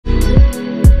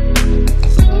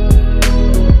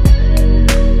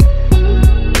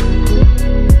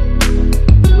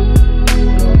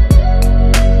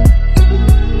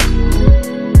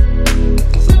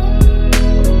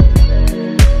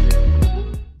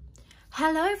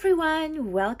Hello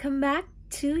everyone, welcome back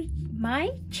to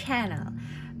my channel.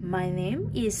 My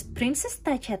name is Princess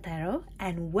Tacha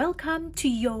and welcome to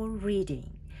your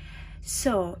reading.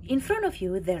 So in front of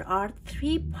you there are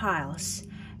 3 piles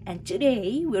and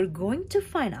today we're going to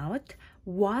find out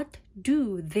what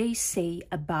do they say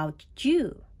about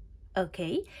you.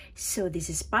 Okay, so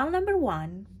this is pile number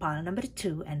 1, pile number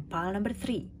 2 and pile number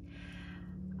 3.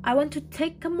 I want to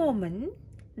take a moment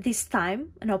this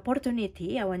time, an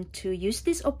opportunity. I want to use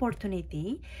this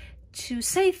opportunity to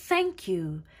say thank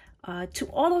you to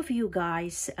all of you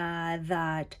guys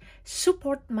that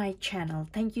support my channel.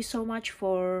 Thank you so much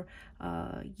for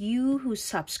you who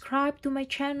subscribe to my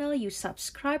channel. You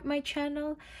subscribe my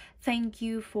channel. Thank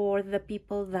you for the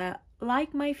people that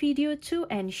like my video too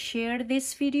and share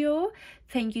this video.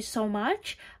 Thank you so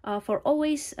much for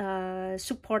always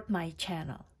support my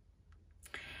channel.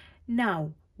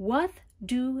 Now, what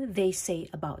do they say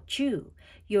about you?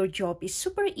 Your job is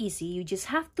super easy. You just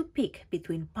have to pick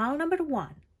between pile number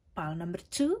 1, pile number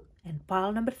 2, and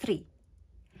pile number 3.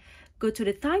 Go to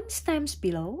the timestamps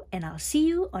below and I'll see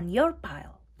you on your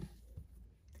pile.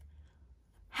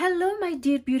 Hello, my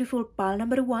dear beautiful pile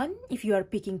number 1. If you are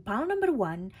picking pile number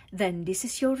 1, then this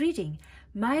is your reading.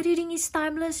 My reading is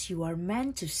timeless. You are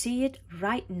meant to see it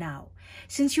right now.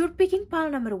 Since you're picking pile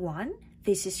number 1,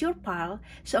 this is your pile,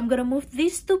 so I'm gonna move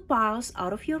these 2 piles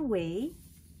out of your way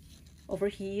over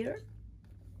here.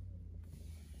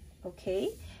 Okay,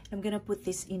 I'm gonna put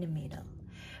this in the middle.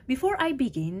 Before I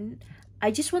begin, I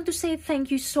just want to say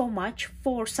thank you so much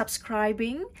for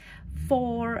subscribing,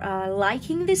 for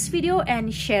liking this video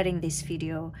and sharing this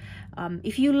video.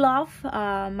 If you love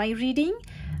my reading,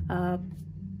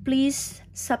 please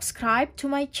subscribe to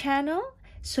my channel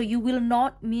so you will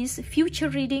not miss future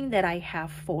reading that I have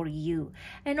for you.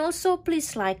 And also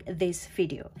please like this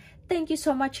video. Thank you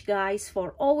so much guys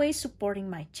for always supporting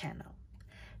my channel.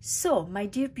 So my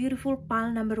dear beautiful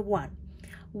pile number 1,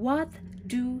 what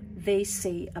do they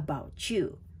say about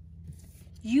you?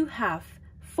 You have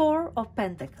 4 of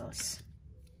Pentacles.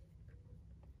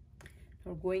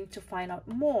 We're going to find out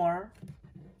more.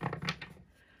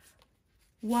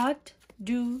 What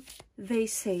do they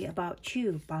say about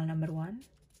you, pile number 1?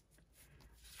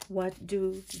 What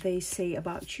do they say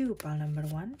about you, pile number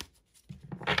 1?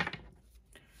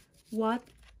 What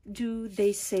do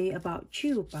they say about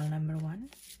you, pile number 1?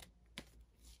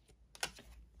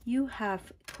 You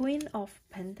have Queen of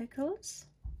Pentacles.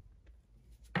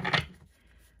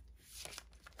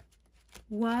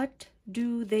 What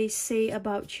do they say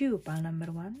about you, pile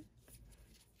number 1?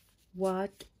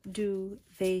 What do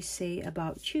they say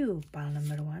about you, pile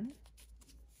number 1?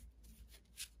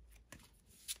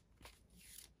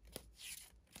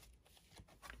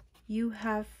 You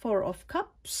have 4 of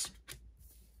Cups.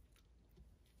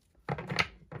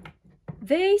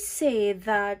 They say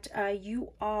that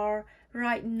you are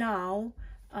right now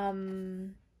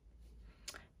in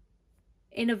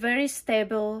a very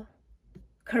stable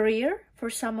career for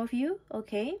some of you,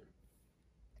 okay?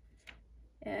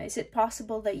 Is it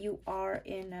possible that you are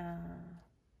in a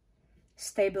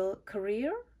stable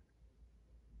career?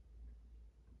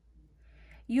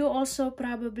 You also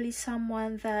probably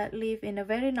someone that live in a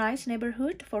very nice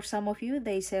neighborhood. For some of you,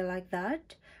 they say like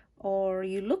that. Or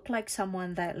you look like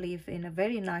someone that live in a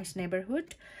very nice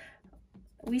neighborhood.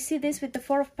 We see this with the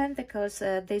 4 of Pentacles.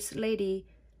 This lady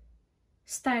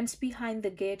stands behind the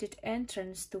gated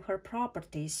entrance to her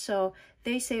property. So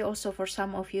they say also for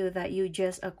some of you that you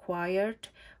just acquired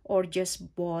or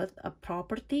just bought a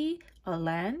property, a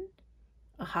land,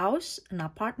 a house, an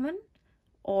apartment,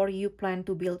 or you plan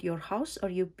to build your house, or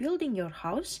you building your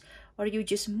house, or you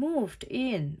just moved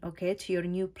in, okay, to your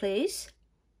new place.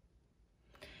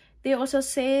 They also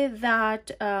say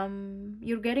that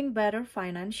you're getting better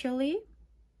financially.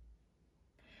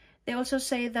 They also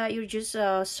say that you're just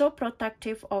so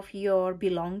protective of your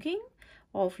belonging,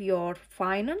 of your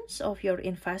finance, of your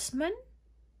investment.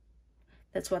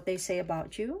 That's what they say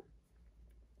about you.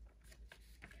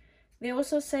 They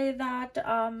also say that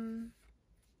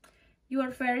you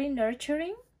are very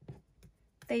nurturing.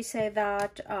 They say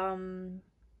that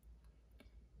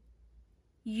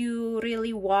you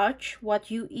really watch what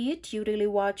you eat. You really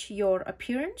watch your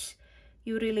appearance.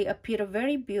 You really appear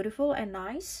very beautiful and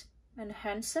nice and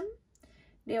handsome.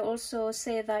 They also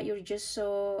say that you're just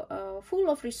so full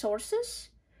of resources.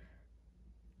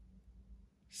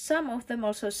 Some of them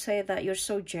also say that you're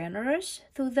so generous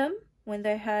to them. When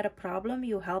they had a problem,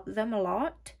 you help them a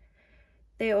lot.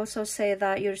 They also say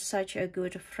that you're such a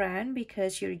good friend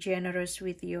because you're generous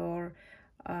with your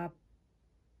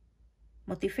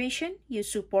motivation. You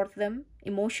support them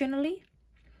emotionally.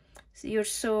 So you're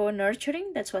so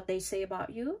nurturing. That's what they say about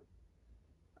you.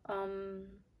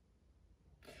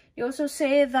 You also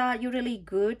say that you're really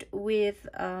good with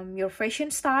your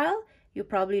fashion style. You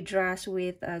probably dress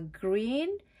with a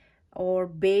green or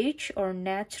beige or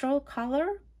natural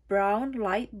color, brown,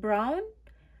 light brown,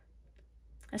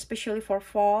 especially for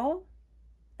fall.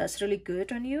 That's really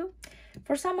good on you.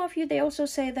 For some of you, they also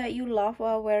say that you love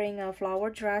wearing flower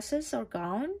dresses or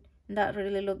gown. That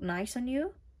really look nice on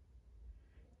you.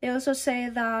 They also say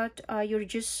that you're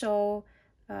just so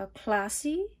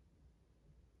classy.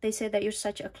 They say that you're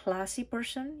such a classy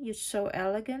person. You're so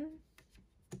elegant.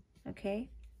 Okay.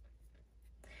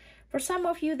 For some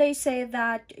of you, they say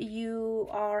that you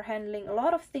are handling a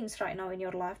lot of things right now in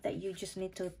your life that you just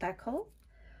need to tackle.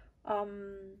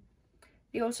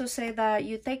 They also say that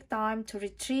you take time to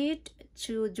retreat,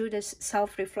 to do this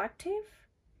self-reflective.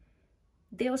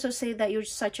 They also say that you're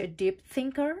such a deep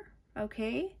thinker.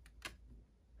 Okay.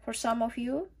 For some of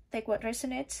you, take what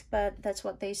resonates, but that's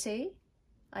what they say.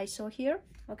 I saw here.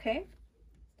 Okay.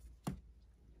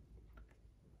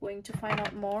 Going to find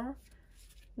out more.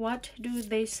 What do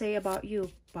they say about you,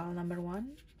 pile number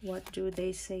 1? What do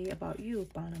they say about you,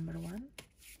 pile number 1?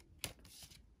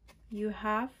 You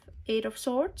have 8 of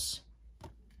Swords.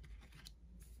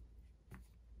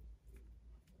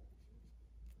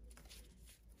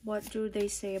 What do they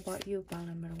say about you, pile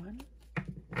number 1?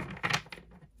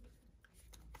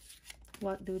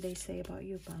 What do they say about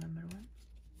you, pile number 1?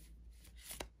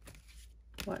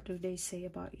 What do they say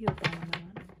about you, pile number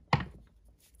 1?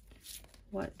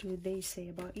 What do they say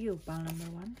about you, pile number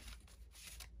 1?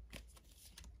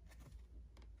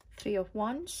 3 of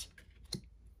Wands.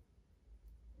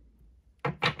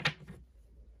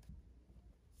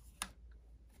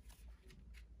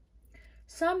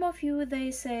 Some of you,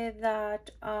 they say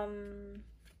that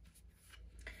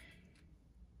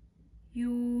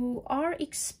you are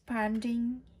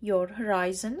expanding your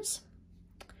horizons.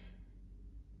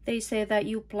 They say that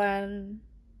you plan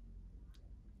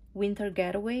winter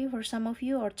getaway for some of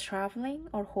you, or traveling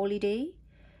or holiday.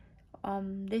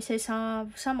 They say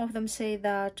some of them say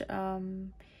that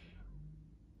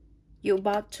you're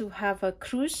about to have a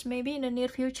cruise maybe in the near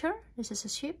future. This is a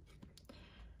ship.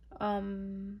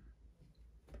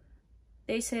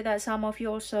 They say that some of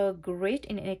you also great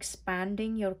in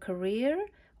expanding your career,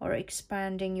 or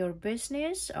expanding your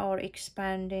business, or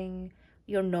expanding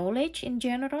your knowledge in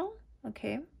general.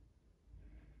 Okay.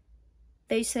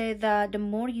 They say that the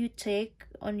more you take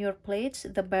on your plates,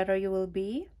 the better you will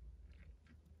be.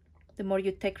 The more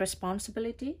you take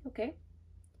responsibility. Okay.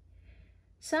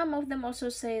 Some of them also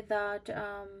say that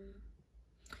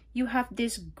you have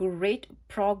this great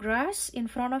progress in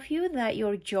front of you, that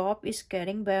your job is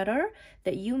getting better,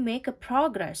 that you make a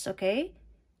progress. Okay.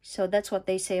 So that's what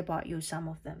they say about you, some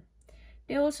of them.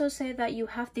 They also say that you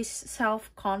have this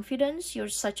self-confidence. You're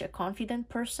such a confident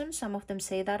person. Some of them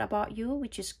say that about you,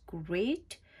 which is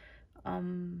great.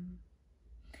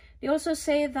 They also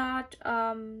say that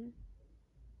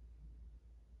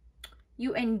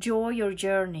you enjoy your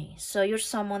journey. So you're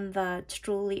someone that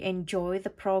truly enjoy the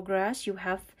progress. You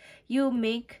have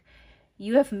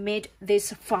made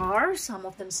this far. Some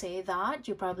of them say that.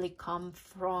 You probably come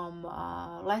from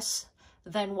less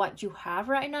than what you have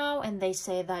right now, and they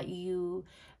say that you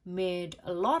made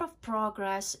a lot of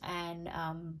progress and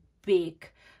big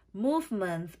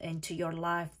movement into your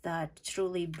life that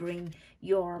truly bring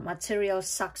your material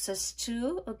success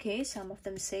too. Okay, some of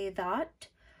them say that.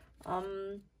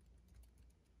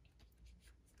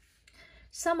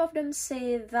 Some of them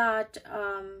say that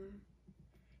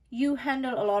you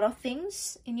handle a lot of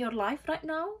things in your life right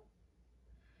now.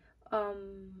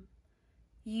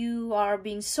 You are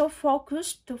being so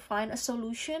focused to find a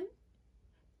solution.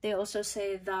 They also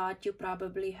say that you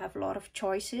probably have a lot of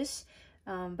choices,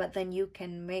 but then you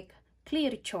can make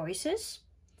clear choices.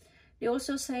 They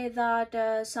also say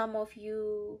that some of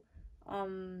you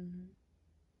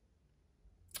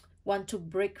want to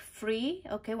break free.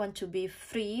 Okay, want to be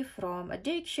free from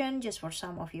addiction, just for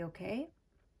some of you. Okay.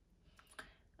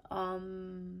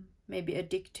 Maybe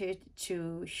addicted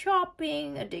to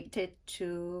shopping, addicted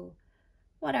to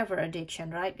whatever addiction,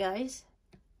 right, guys?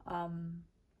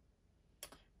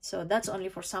 So that's only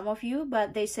for some of you,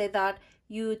 but they say that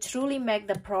you truly make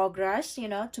the progress, you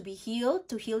know, to be healed,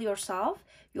 to heal yourself.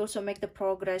 You also make the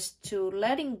progress to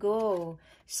letting go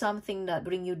something that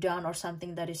bring you down, or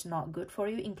something that is not good for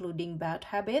you, including bad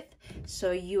habit.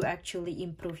 So you actually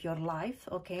improve your life.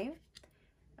 Okay.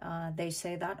 They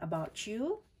say that about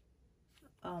you.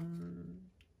 All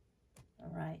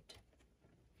right.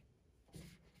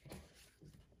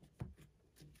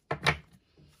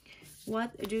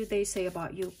 What do they say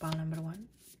about you, pile number 1?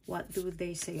 What do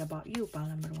they say about you, pile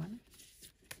number 1?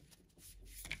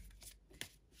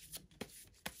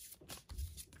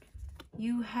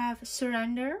 You have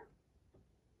surrender.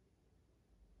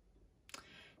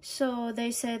 So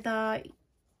they say that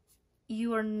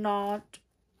you are not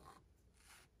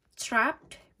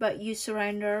trapped, but you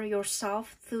surrender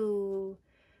yourself to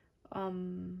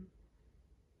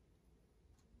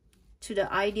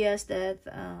the ideas that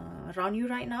around you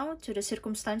right now, to the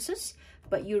circumstances,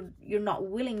 but you're not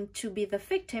willing to be the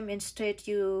victim. Instead,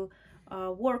 you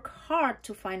work hard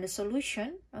to find a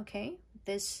solution. Okay,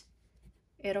 this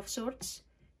Eight of Swords.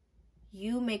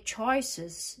 You make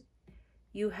choices.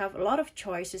 You have a lot of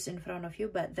choices in front of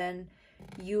you, but then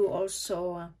you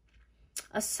also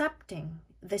accepting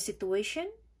the situation.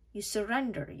 You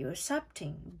surrender, you're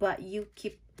accepting, but you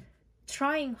keep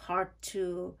trying hard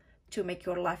to make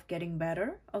your life getting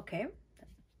better. Okay,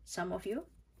 some of you.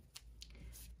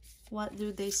 What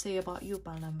do they say about you,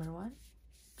 pile number one?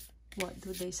 What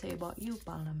do they say about you,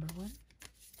 pile number one?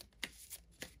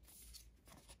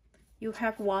 You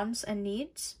have wants and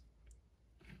needs.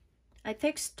 I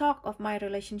take stock of my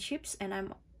relationships and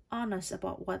I'm honest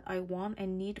about what I want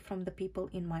and need from the people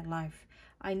in my life.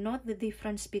 I know the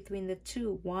difference between the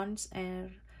two. Wants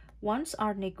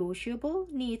are negotiable,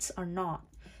 needs are not.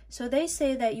 So they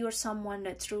say that you're someone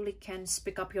that truly can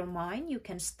speak up your mind. You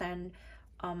can stand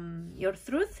your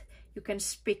truth. You can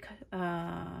speak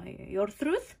your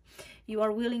truth. You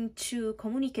are willing to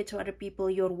communicate to other people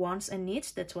your wants and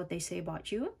needs. That's what they say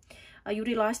about you. You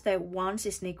realize that wants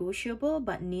is negotiable,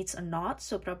 but needs are not.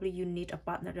 So probably you need a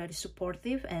partner that is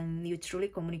supportive and you truly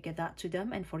communicate that to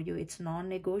them. And for you, it's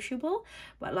non-negotiable.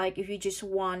 But like if you just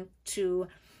want to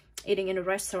eating in a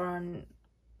restaurant,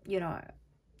 you know,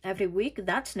 every week,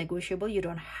 that's negotiable. You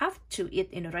don't have to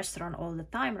eat in a restaurant all the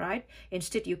time, right?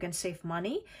 Instead, you can save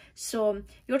money. So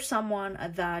you're someone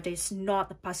that is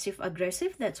not passive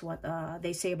aggressive. That's what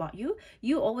they say about you.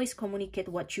 You always communicate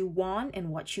what you want and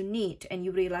what you need, and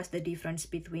you realize the difference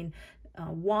between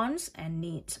wants and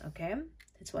needs. Okay,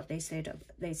 that's what they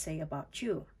say about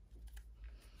you.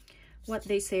 What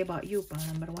they say about you, pile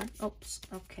number one. Oops.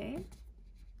 Okay.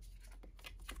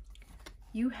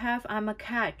 You have I'm a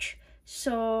catch.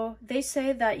 So they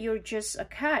say that you're just a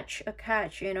catch,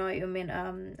 you know, I mean,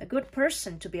 a good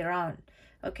person to be around.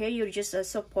 Okay, you're just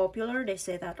so popular. They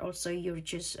say that also you're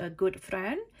just a good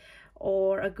friend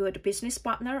or a good business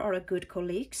partner or a good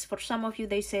colleague. For some of you,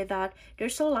 they say that they're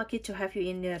so lucky to have you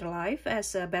in their life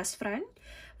as a best friend.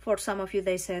 For some of you,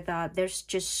 they say that they're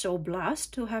just so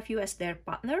blessed to have you as their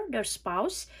partner, their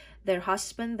spouse, their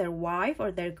husband, their wife,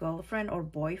 or their girlfriend or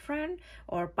boyfriend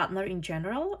or partner in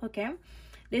general. Okay.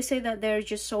 They say that they're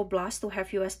just so blessed to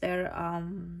have you as their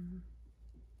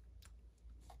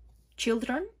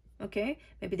children, okay?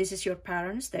 Maybe this is your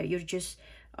parents, that you're just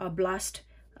a blessed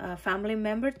family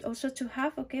member also to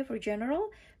have, okay, for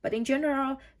general. But in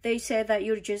general, they say that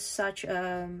you're just such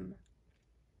a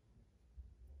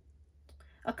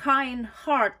kind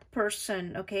heart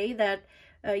person, okay, that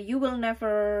you will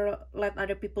never let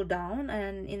other people down,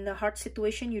 and in the hard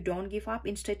situation you don't give up.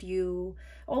 Instead, you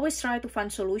always try to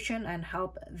find solution and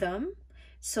help them.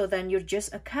 So then you're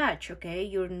just a catch, okay?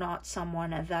 You're not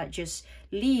someone that just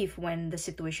leave when the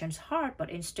situation's hard, but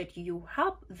instead you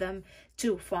help them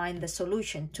to find the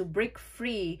solution, to break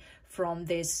free from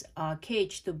this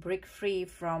cage, to break free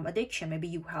from addiction. Maybe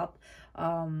you help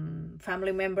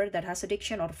family member that has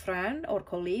addiction, or friend or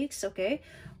colleagues, okay,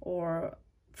 or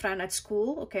friend at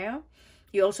school, okay?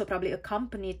 You also probably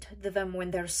accompanied them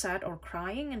when they're sad or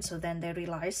crying, and so then they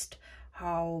realized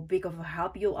how big of a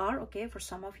help you are, okay, for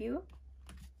some of you.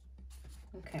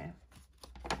 Okay.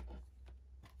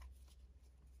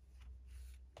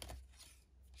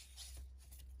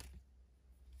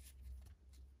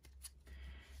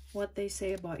 What they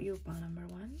say about you, pile number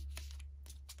one.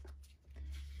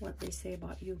 What they say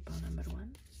about you, pile number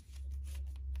one.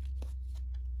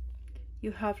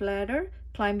 You have ladder,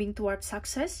 climbing towards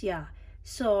success. Yeah.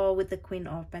 So with the Queen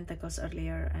of Pentacles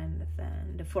earlier, and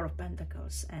then the Four of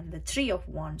Pentacles and the Three of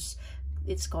Wands,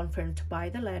 it's confirmed by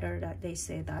the ladder that they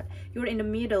say that you're in the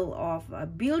middle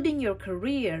of building your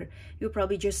career. You're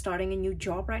probably just starting a new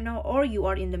job right now, or you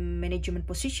are in the management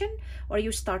position, or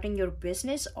you're starting your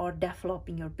business or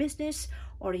developing your business,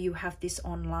 or you have this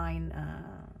online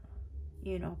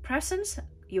you know, presence.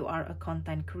 You are a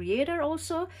content creator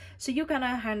also, so you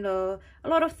gonna handle a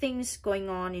lot of things going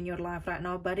on in your life right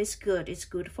now, but it's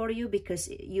good for you because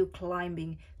you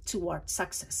climbing towards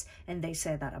success. And they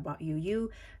say that about you.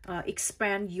 You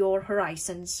expand your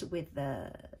horizons with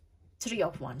the Three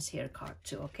of Wands here card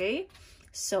too, okay?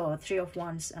 So Three of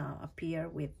Wands appear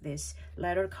with this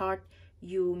letter card.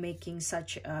 You making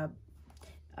such a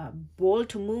bold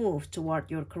to move toward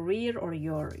your career or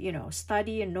your, you know,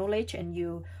 study and knowledge, and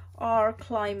you are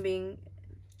climbing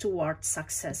towards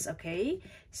success, okay?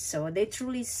 So they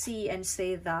truly see and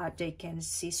say that they can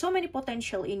see so many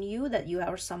potential in you, that you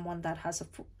are someone that has a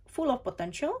full of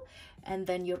potential, and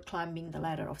then you're climbing the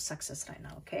ladder of success right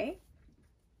now, okay?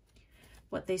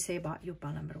 What they say about you,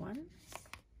 pile number one.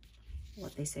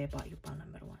 What they say about you, pile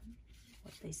number one.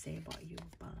 What they say about you,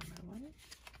 pile number one.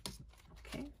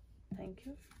 Okay, thank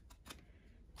you.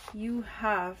 You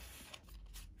have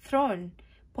thrown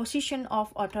position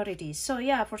of authority. So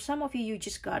yeah, for some of you, you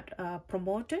just got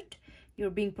promoted. You're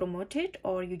being promoted,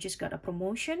 or you just got a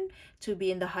promotion to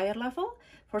be in the higher level.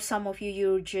 For some of you,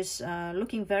 you're just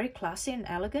looking very classy and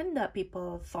elegant, that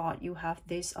people thought you have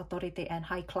this authority and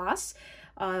high class.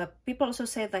 People also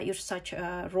say that you're such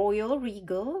a royal,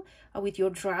 regal with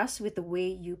your dress, with the way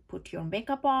you put your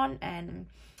makeup on, and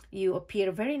you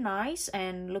appear very nice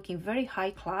and looking very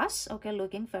high class, okay,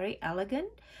 looking very elegant.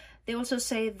 They also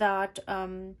say that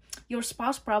your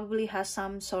spouse probably has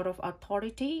some sort of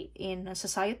authority in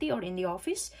society or in the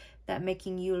office, that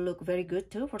making you look very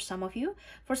good too for some of you.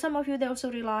 For some of you, they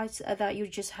also realize that you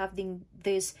just have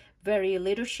this very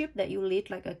leadership, that you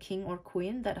lead like a king or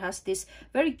queen, that has this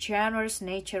very generous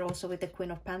nature also with the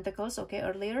Queen of Pentacles, okay,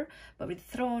 earlier. But with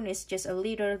Throne, it's just a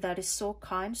leader that is so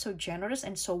kind, so generous,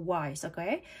 and so wise,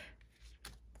 okay?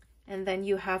 And then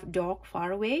you have dog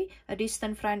far away. A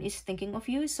distant friend is thinking of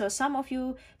you. So some of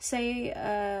you say,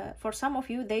 for some of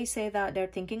you, they say that they're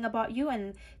thinking about you,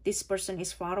 and this person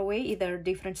is far away, either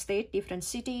different state, different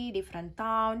city, different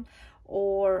town,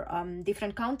 or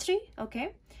different country,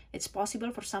 okay? It's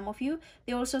possible for some of you.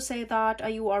 They also say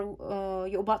that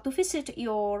you're about to visit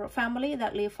your family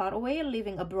that live far away,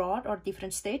 living abroad or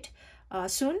different state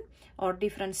soon, or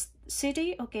different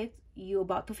city, okay? You're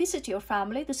about to visit your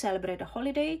family to celebrate a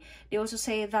holiday. They also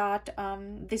say that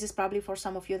this is probably for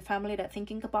some of you, the family that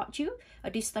thinking about you, a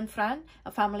distant friend,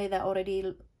 a family that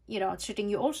already, you know, treating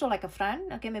you also like a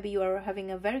friend, okay? Maybe you are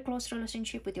having a very close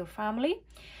relationship with your family.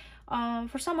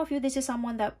 For some of you, this is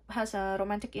someone that has a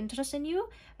romantic interest in you,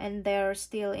 and they're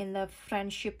still in the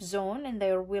friendship zone, and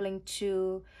they're willing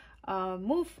to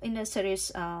move in a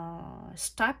serious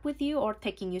step with you, or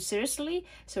taking you seriously.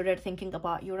 So they're thinking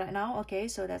about you right now, okay?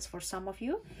 So that's for some of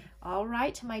you. All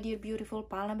right, my dear beautiful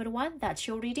pile number one, that's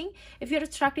your reading. If you're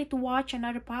attracted to watch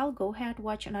another pile, go ahead,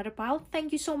 watch another pile.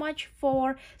 Thank you so much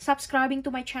for subscribing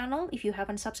to my channel. If you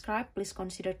haven't subscribed, please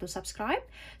consider to subscribe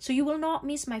so you will not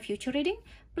miss my future reading.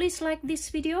 Please like this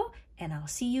video, and I'll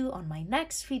see you on my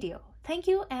next video. Thank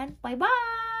you, and bye-bye.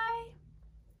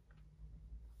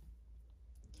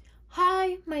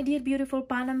 Hi, my dear beautiful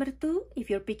pile number two. If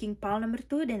you're picking pile number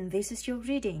two, then this is your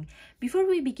reading. Before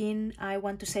we begin, I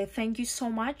want to say thank you so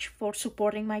much for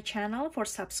supporting my channel, for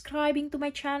subscribing to my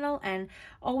channel, and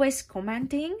always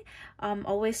commenting.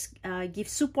 Always give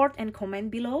support and comment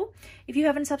below. If you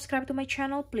haven't subscribed to my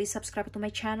channel, please subscribe to my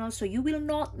channel so you will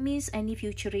not miss any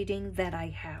future reading that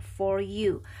I have for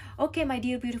you. Okay, my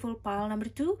dear beautiful pile number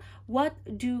two, what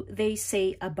do they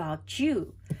say about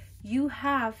you? You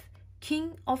have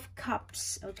King of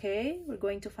Cups, okay? We're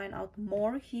going to find out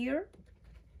more here.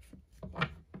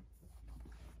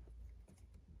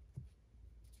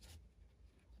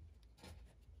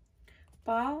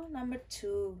 Pile number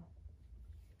two.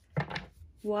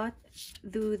 What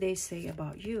do they say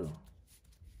about you?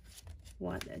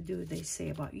 What do they say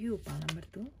about you, pile number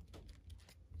two?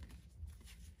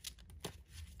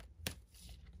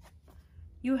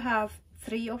 You have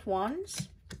Three of Wands.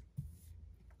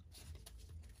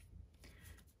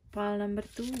 Pile number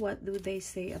two, what do they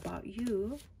say about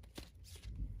you?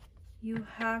 You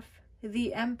have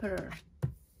the Emperor.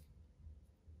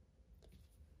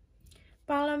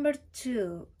 Pile number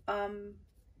two,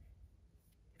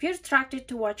 if you're attracted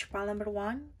to watch pile number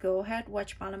one, go ahead,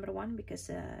 watch pile number one, because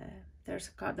there's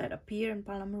a card that appeared in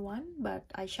pile number one, but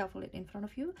I shuffle it in front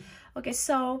of you. Okay,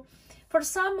 so for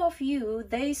some of you,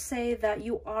 they say that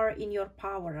you are in your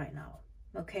power right now,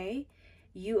 okay?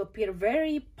 You appear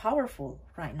very powerful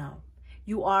right now.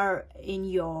 You are in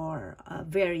your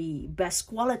very best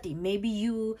quality. Maybe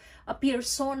you appear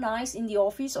so nice in the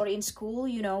office or in school,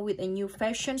 you know, with a new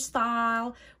fashion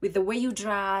style, with the way you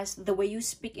dress, the way you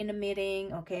speak in a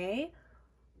meeting, okay?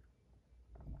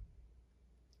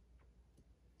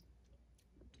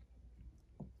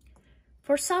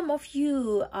 For some of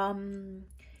you,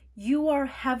 you are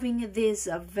having this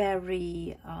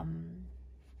very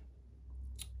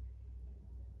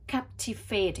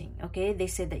captivating, okay? They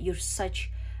say that you're such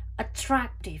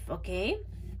attractive, okay?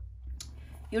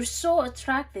 You're so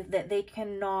attractive that they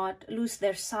cannot lose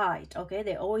their sight, okay?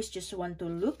 They always just want to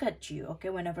look at you, okay,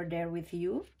 whenever they're with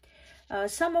you.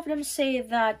 Some of them say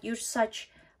that you're such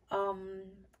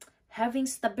having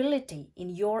stability in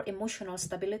your emotional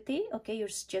stability. Okay, you're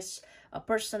just a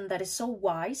person that is so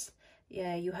wise.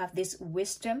 Yeah, you have this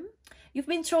wisdom. You've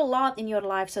been through a lot in your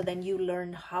life, so then you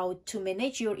learn how to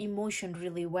manage your emotion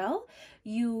really well.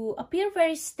 You appear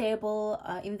very stable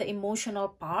in the emotional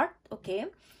part. Okay,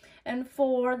 and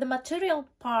for the material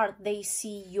part, they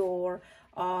see your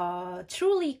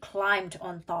truly climbed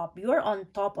on top. You're on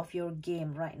top of your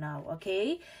game right now.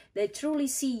 Okay, they truly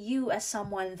see you as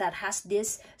someone that has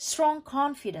this strong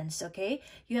confidence. Okay,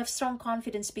 you have strong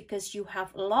confidence because you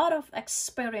have a lot of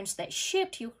experience that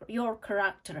shaped your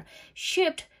character,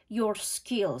 shaped your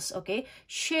skills. Okay,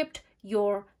 shaped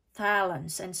your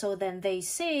talents. And so then they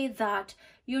say that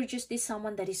you're just this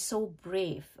someone that is so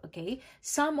brave. Okay,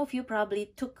 some of you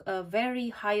probably took a very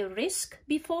high risk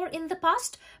before in the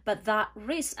past, but that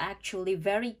risk actually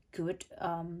very good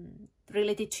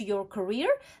related to your career,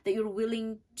 that you're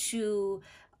willing to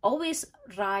always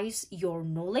rise your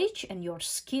knowledge and your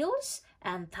skills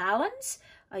and talents.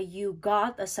 You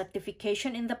got a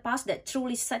certification in the past that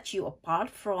truly sets you apart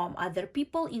from other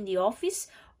people in the office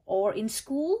or in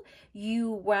school.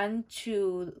 You went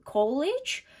to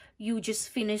college. You just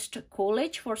finished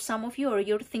college for some of you, or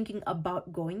you're thinking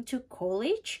about going to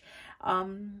college.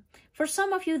 For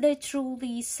some of you, they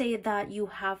truly say that you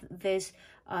have this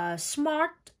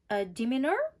smart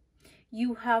demeanor.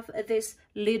 You have this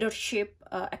leadership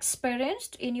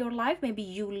experience in your life. Maybe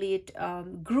you lead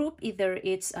group, either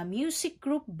it's a music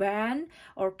group, band,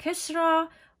 orchestra,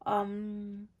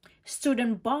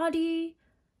 student body,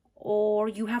 or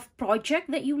you have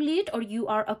project that you lead, or you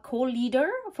are a co-leader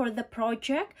for the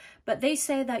project. But they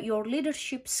say that your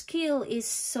leadership skill is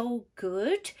so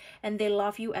good and they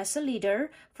love you as a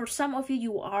leader. For some of you,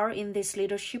 you are in this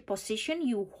leadership position.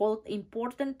 You hold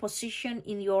important position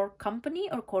in your company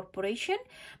or corporation.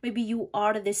 Maybe you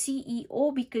are the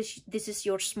CEO because this is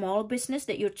your small business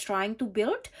that you're trying to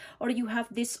build, or you have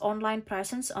this online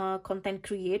presence, content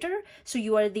creator. So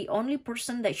you are the only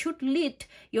person that should lead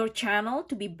your channel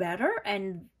to be better.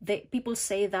 And people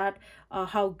say that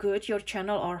how good your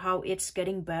channel or how it's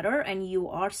getting better, and you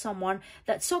are someone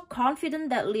that's so confident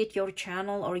that lead your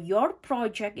channel or your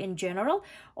project in general,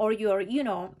 or your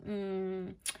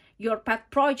your pet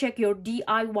project, your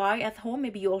DIY at home.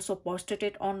 Maybe you also posted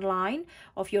it online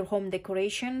of your home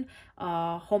decoration,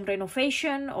 home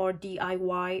renovation, or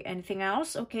DIY, anything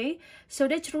else. Okay, so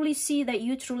they truly see that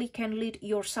you truly can lead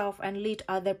yourself and lead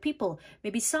other people.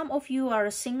 Maybe some of you are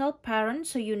a single parent,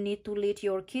 so you need to lead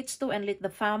your kids too and lead the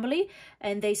family.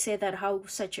 And they say that how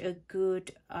such a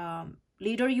good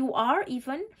leader you are.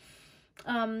 Even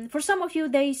for some of you,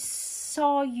 they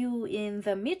saw you in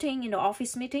the meeting, in the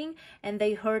office meeting, and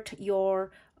they heard your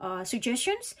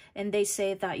suggestions, and they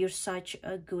say that you're such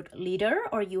a good leader,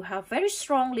 or you have very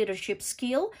strong leadership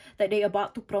skill, that they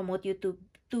about to promote you to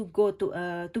go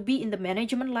to be in the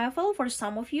management level. For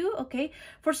some of you, okay,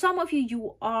 for some of you,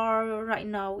 you are right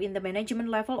now in the management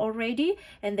level already,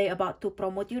 and they about to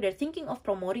promote you. They're thinking of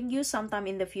promoting you sometime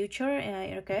in the future.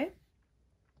 Okay.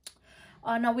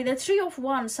 Now with the Three of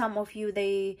Wands, some of you,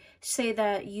 they say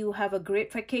that you have a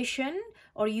great vacation,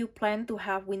 or you plan to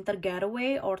have winter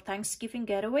getaway or Thanksgiving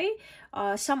getaway.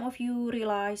 Some of you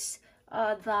realize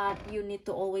that you need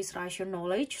to always rise your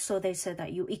knowledge. So they say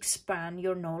that you expand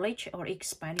your knowledge or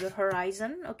expand your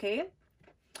horizon. Okay.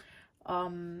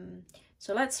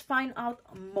 So let's find out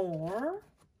more.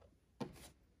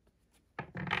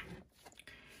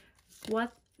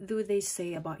 What do they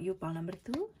say about you, pile number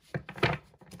 2?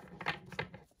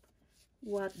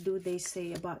 What do they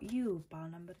say about you, pile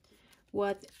number 2?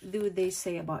 What do they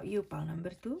say about you, pile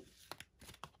number 2?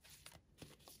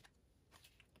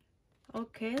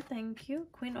 Okay, thank you.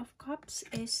 Queen of Cups,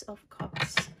 Ace of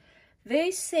Cups.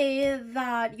 They say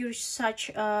that you're such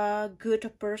a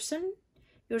good person.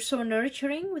 You're so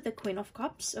nurturing with the Queen of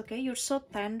Cups. Okay, you're so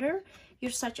tender.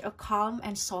 You're such a calm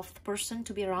and soft person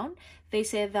to be around. They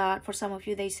say that for some of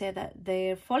you, they say that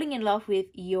they're falling in love with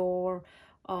your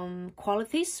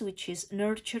qualities, which is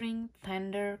nurturing,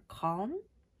 tender, calm.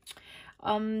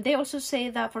 They also say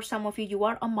that for some of you, you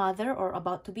are a mother or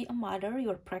about to be a mother.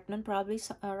 You're pregnant probably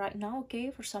right now.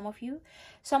 Okay, for some of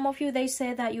you, they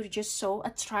say that you're just so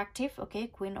attractive. Okay,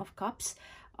 Queen of Cups.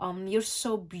 You're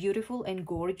so beautiful and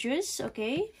gorgeous.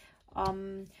 Okay.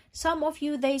 Some of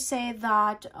you, they say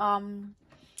that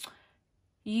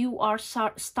you are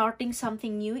starting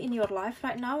something new in your life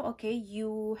right now. Okay,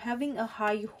 you having a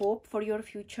high hope for your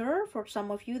future. For some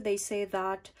of you, they say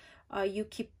that you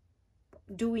keep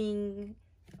doing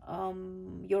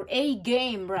your A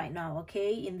game right now.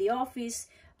 Okay, in the office,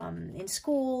 in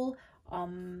school.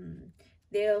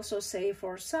 They also say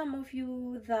for some of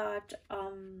you that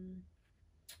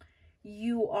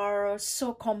you are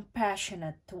so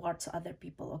compassionate towards other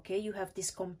people, okay? You have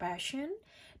this compassion.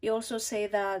 They also say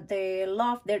that they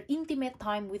love their intimate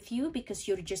time with you because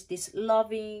you're just this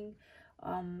loving,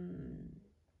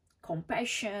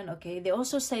 compassion, okay? They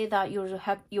also say that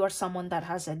you are someone that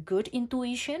has a good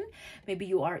intuition. Maybe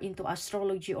you are into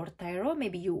astrology or tarot.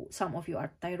 Maybe some of you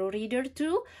are tarot reader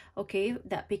too, okay?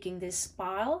 That picking this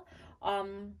pile.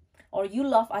 Or you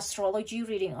love astrology,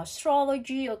 reading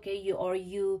astrology, okay?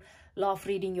 You love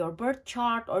reading your birth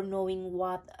chart or knowing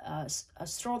what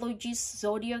astrology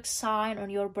zodiac sign on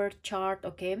your birth chart,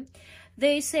 okay?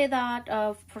 They say that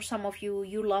for some of you,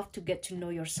 you love to get to know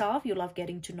yourself. You love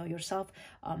getting to know yourself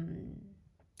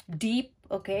deep,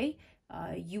 okay?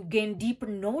 You gain deeper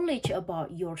knowledge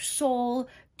about your soul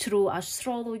through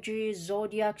astrology,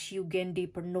 zodiacs. You gain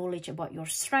deeper knowledge about your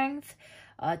strength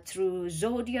through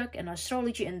zodiac and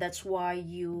astrology, and that's why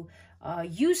you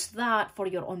use that for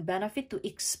your own benefit to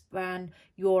expand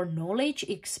your knowledge,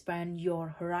 expand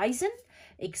your horizon,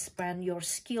 expand your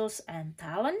skills and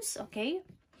talents, okay?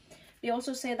 They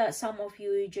also say that some of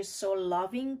you are just so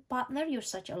loving partner. You're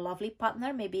such a lovely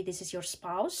partner. Maybe this is your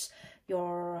spouse,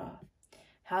 your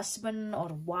husband or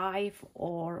wife,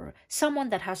 or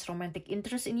someone that has romantic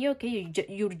interest in you, okay?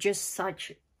 You're just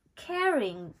such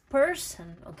caring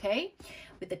person, okay?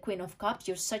 With the Queen of Cups,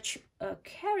 you're such a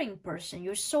caring person.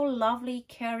 You're so lovely,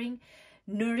 caring,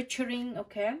 nurturing,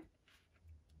 okay?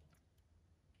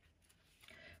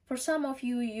 For some of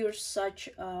you, you're such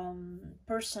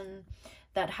person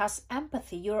that has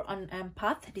empathy. You're an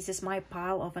empath. This is my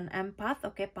pile of an empath,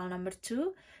 okay? Pile number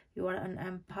 2. You are an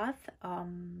empath.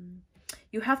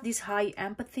 You have this high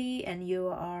empathy and you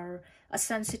are a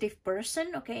sensitive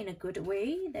person, okay? In a good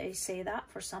way. They say that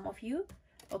for some of you,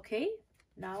 okay?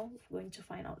 Now we're going to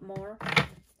find out more.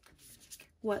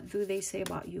 What do they say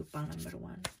about you, pile number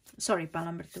 1? Sorry, pile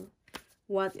number 2.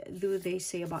 What do they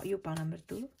say about you, pile number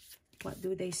 2? What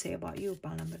do they say about you,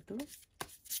 pile number 2?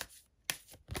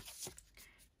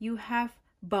 You have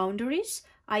boundaries.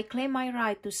 I claim my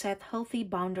right to set healthy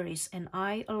boundaries and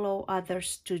I allow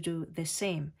others to do the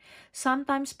same.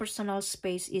 Sometimes personal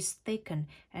space is taken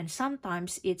and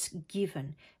sometimes it's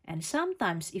given. And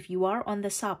sometimes if you are on the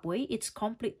subway, it's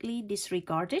completely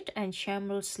disregarded and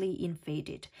shamelessly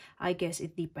invaded. I guess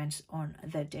it depends on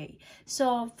the day.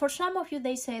 So for some of you,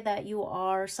 they say that you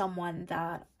are someone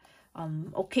that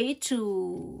okay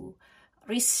to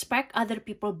respect other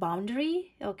people's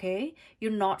boundary, okay?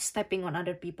 You're not stepping on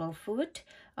other people's foot.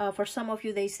 For some of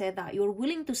you, they say that you're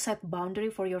willing to set boundary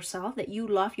for yourself, that you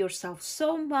love yourself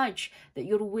so much that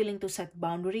you're willing to set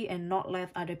boundary and not let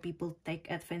other people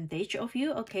take advantage of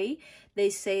you, okay? They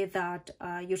say that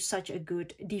you're such a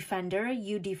good defender.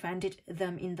 You defended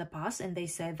them in the past, and they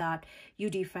say that you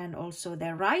defend also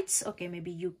their rights, okay?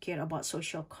 Maybe you care about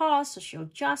social cause, social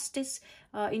justice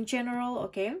in general,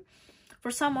 okay? For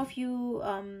some of you,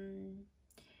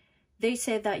 they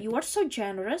say that you are so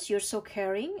generous, you're so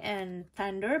caring and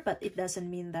tender, but it doesn't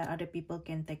mean that other people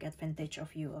can take advantage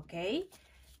of you, okay?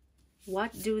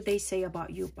 What do they say about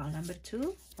you, pile number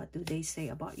 2? What do they say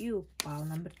about you, pile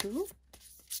number 2?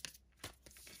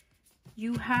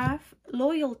 You have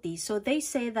loyalty. So they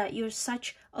say that you're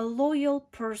such a loyal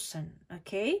person,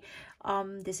 okay?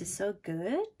 This is so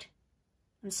good.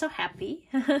 I'm so happy.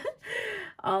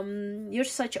 You're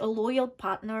such a loyal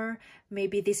partner.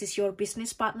 Maybe this is your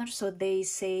business partner. So they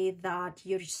say that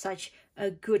you're such a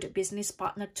good business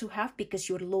partner to have because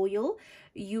you're loyal.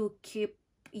 You keep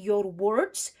your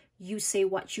words. You say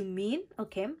what you mean,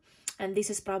 okay? And this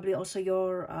is probably also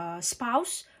your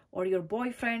spouse or your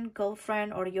boyfriend,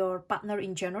 girlfriend, or your partner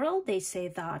in general. They say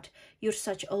that you're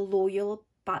such a loyal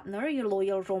partner, your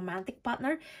loyal romantic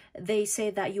partner. They say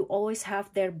that you always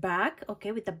have their back,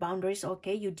 okay, with the boundaries,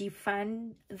 okay? You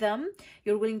defend them.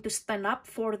 You're willing to stand up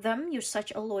for them. You're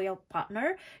such a loyal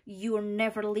partner. You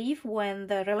never leave when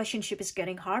the relationship is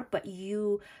getting hard, but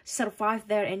you survive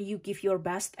there and you give your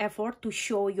best effort to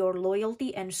show your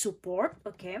loyalty and support,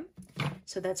 okay?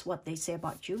 So that's what they say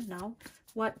about you. Now,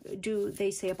 what do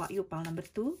they say about you, pile number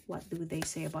 2? What do they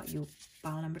say about you,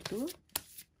 pile number 2?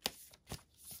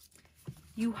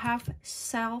 You have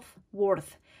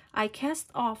self-worth. I cast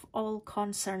off all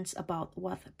concerns about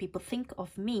what people think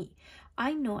of me.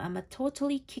 I know I'm a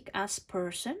totally kick-ass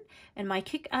person, and my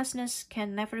kick-assness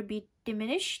can never be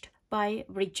diminished by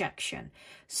rejection.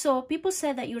 So people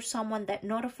say that you're someone that's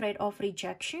not afraid of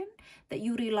rejection, that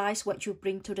you realize what you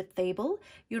bring to the table.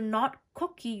 You're not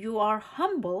cocky, you are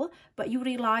humble, but you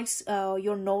realize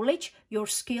your knowledge, your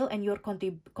skill, and your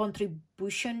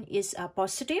contribution is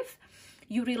positive.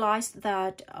 You realize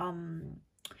that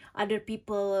other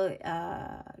people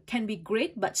can be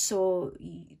great, but so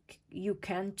you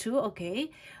can too,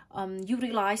 okay? You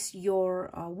realize your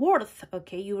worth,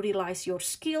 okay? You realize your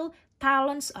skill,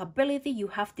 talents, ability. You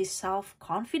have this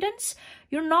self-confidence.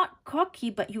 You're not cocky,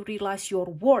 but you realize your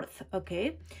worth,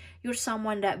 okay? You're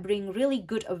someone that bring really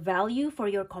good value for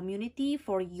your community,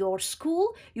 for your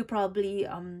school. You probably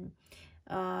won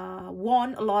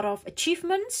a lot of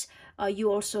achievements.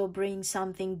 You also bring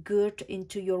something good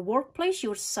into your workplace.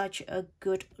 You're such a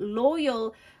good,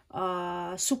 loyal,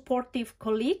 supportive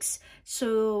colleagues.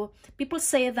 So people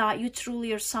say that you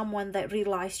truly are someone that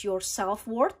realize your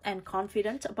self-worth and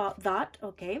confident about that,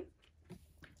 okay?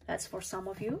 That's for some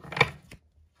of you.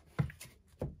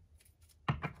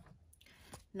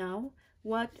 Now,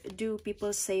 what do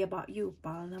people say about you,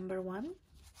 pile number 1?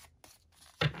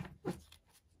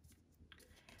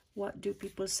 What do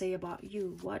people say about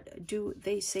you? What do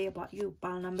they say about you?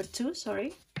 Pile number 2,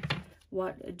 sorry.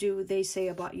 What do they say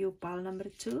about you? Pile number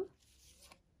 2.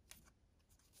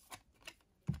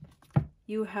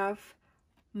 You have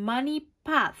money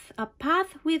path. A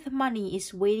path with money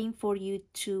is waiting for you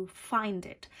to find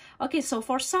it. Okay, so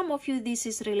for some of you, this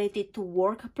is related to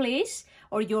workplace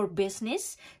or your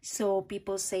business. So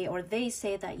people say, or they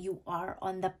say, that you are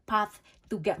on the path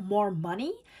to get more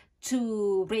money,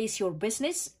 to raise your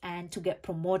business, and to get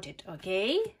promoted,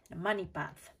 okay? The money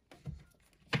path.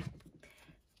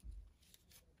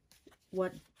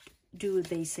 What do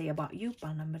they say about you?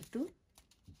 Pile number 2.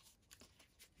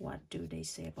 What do they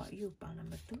say about you? Pile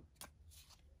number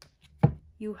 2.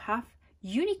 You have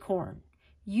unicorn.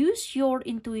 Use your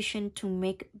intuition to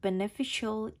make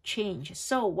beneficial change.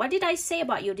 So what did I say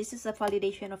about you? This is a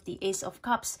validation of the Ace of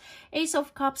Cups. Ace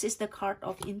of Cups is the card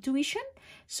of intuition.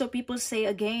 So people say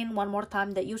again, one more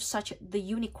time, that you're such the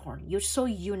unicorn. You're so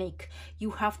unique.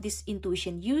 You have this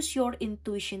intuition. Use your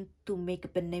intuition to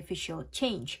make beneficial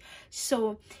change.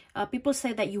 So people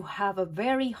say that you have a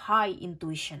very high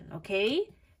intuition, okay?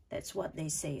 That's what they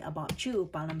say about you,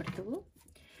 pile number 2.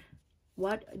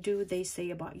 What do they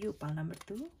say about you, pile number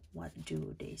 2? What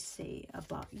do they say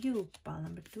about you, pile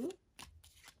number 2?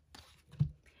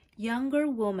 Younger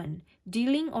woman,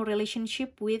 dealing or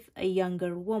relationship with a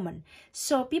younger woman.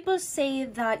 So people say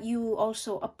that you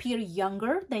also appear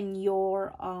younger than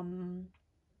your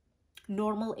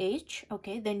normal age,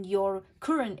 okay, than your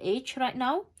current age right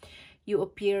now. You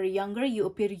appear younger, you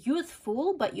appear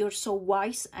youthful, but you're so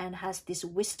wise and has this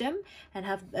wisdom and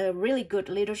have a really good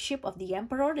leadership of the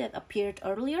emperor that appeared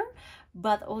earlier.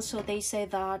 But also they say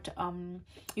that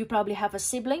you probably have a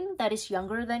sibling that is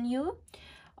younger than you.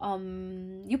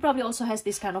 You probably also has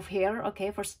this kind of hair, okay,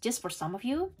 for just for some of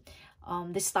you.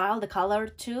 The style, the color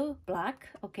too, black,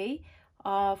 okay.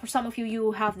 For some of you,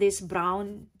 you have this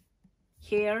brown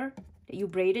hair that you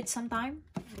braided sometime.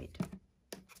 Wait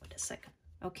a second.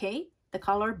 Okay, the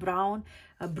color brown,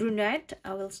 brunette,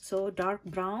 also dark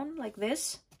brown like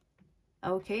this.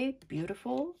 Okay,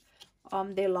 beautiful.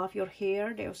 They love your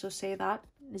hair. They also say that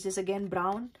this is again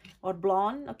brown or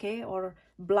blonde, okay, or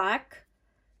black.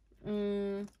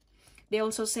 They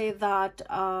also say that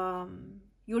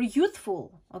you're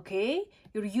youthful, okay?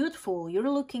 You're youthful, you're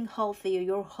looking healthy,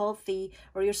 you're healthy,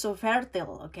 or you're so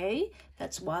fertile, okay?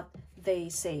 That's what they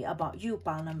say about you,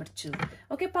 pile number 2.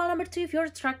 Okay, pile number 2, if you're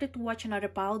attracted to watch another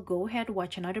pile, go ahead,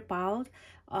 watch another pile.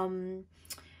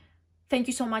 Thank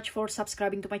you so much for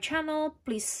subscribing to my channel.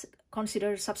 Please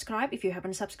consider subscribe if you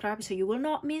haven't subscribed so you will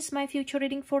not miss my future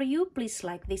reading for you. Please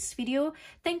like this video.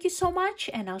 Thank you so much,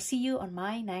 and I'll see you on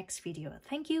my next video.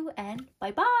 Thank you and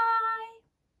bye-bye.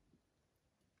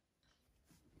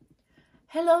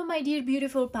 Hello, my dear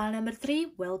beautiful pile number 3.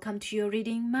 Welcome to your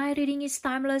reading. My reading is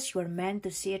timeless. You are meant to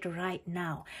see it right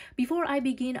now. Before I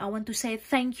begin, I want to say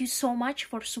thank you so much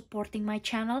for supporting my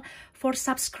channel, for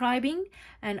subscribing,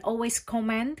 and always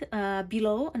comment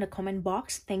below in the comment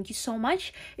box. Thank you so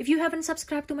much. If you haven't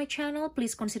subscribed to my channel,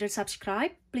 please consider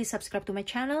subscribe. Please subscribe to my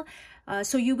channel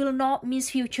so you will not miss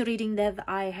future reading that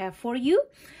I have for you.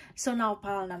 So now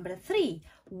pile number 3.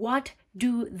 What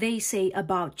do they say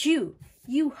about you?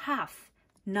 You have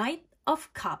Knight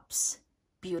of Cups.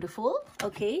 Beautiful.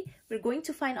 Okay, we're going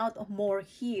to find out more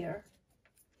here.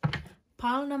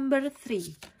 Pile number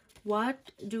 3.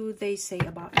 What do they say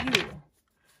about you?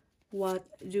 What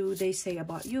do they say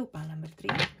about you, pile number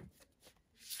 3?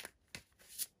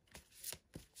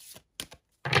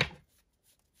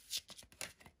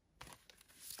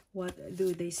 What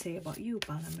do they say about you,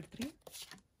 pile number 3?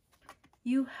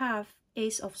 You have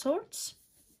Ace of Swords.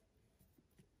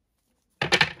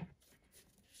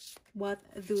 What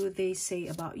do they say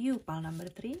about you, pile number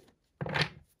 3?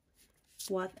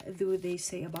 What do they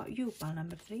say about you, pile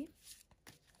number 3?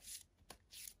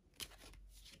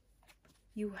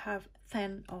 you have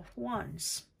 10 of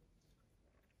Wands.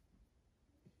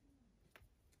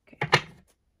 Okay.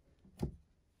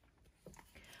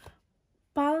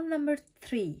 Pile number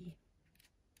 3.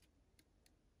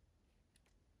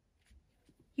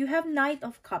 You have Knight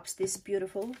of Cups, this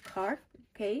beautiful card,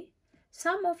 okay?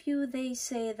 Some of you, they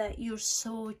say that you're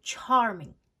so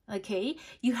charming, okay?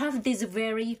 You have this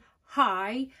very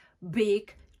high,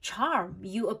 big charm.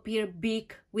 You appear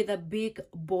big with a big,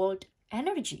 bold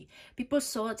energy. People are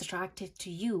so attracted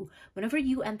to you. Whenever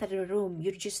you enter the room,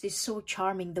 you're just so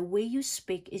charming. The way you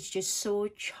speak is just so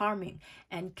charming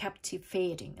and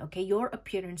captivating, okay? Your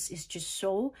appearance is just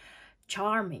so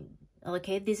charming.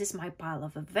 Okay, this is my pile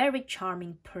of a very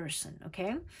charming person,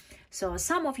 okay? So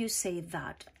some of you say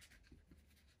that.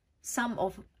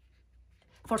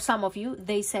 For some of you,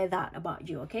 they say that about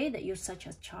you, okay? That you're such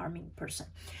a charming person.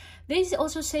 They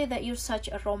also say that you're such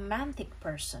a romantic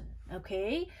person,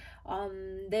 okay?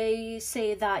 They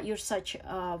say that you're such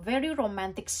a very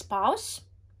romantic spouse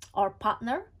or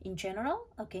partner in general,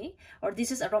 okay? Or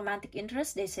this is a romantic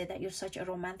interest. They say that you're such a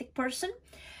romantic person.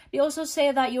 They also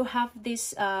say that you have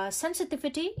this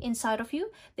sensitivity inside of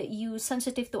you, that you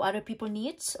sensitive to other people's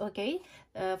needs, okay?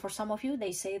 For some of you,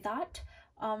 they say that.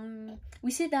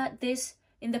 We see that this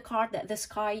in the card, that the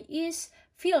sky is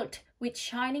filled with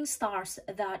shining stars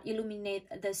that illuminate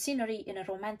the scenery in a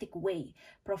romantic way,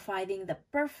 providing the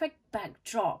perfect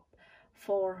backdrop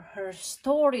for her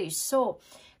story. So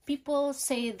people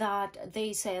say that,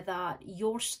 they say that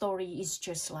your story is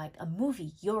just like a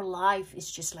movie. Your life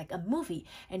is just like a movie,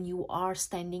 and you are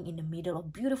standing in the middle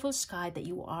of beautiful sky, that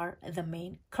you are the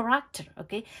main character,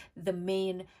 okay? The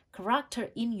main character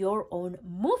in your own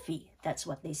movie. That's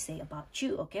what they say about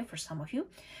you, okay? For some of you,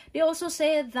 they also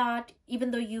say that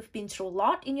even though you've been through a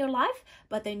lot in your life,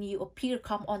 but then you appear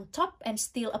come on top and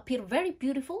still appear very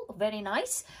beautiful, very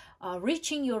nice,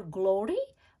 reaching your glory.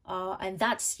 And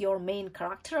that's your main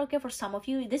character, okay? For some of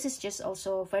you, this is just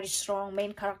also a very strong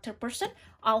main character person.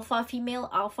 Alpha female,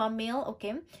 alpha male,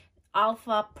 okay?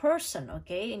 Alpha person,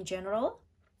 okay? In general.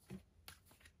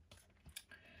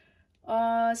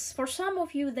 For some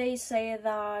of you, they say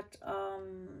that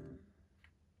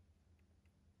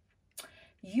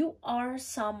you are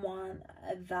someone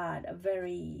that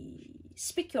very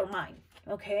speak your mind,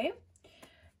 okay?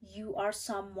 You are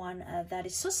someone that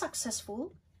is so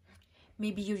successful.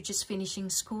 Maybe you're just finishing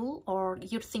school, or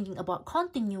you're thinking about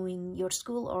continuing your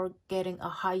school or getting a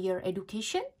higher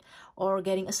education or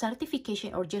getting a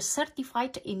certification or just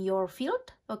certified in your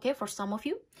field, okay? For some of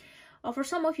you. For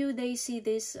some of you, they see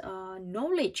this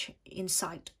knowledge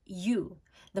inside you,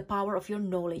 the power of your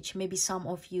knowledge. Maybe some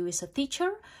of you is a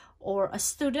teacher or a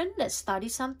student that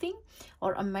studies something,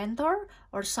 or a mentor,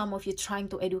 or some of you trying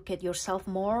to educate yourself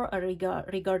more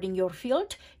regarding your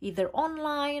field, either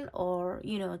online or,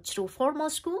 you know, through formal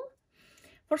school.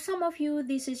 For some of you,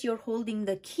 this is you're holding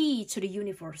the key to the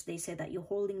universe. They say that you're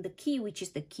holding the key, which is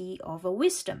the key of a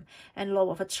wisdom and law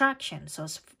of attraction. So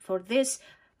for this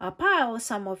pile,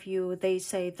 some of you, they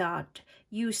say that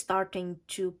you starting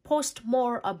to post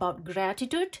more about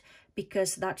gratitude,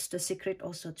 because that's the secret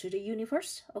also to the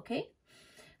universe, okay?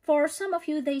 For some of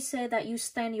you, they say that you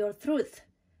stand your truth,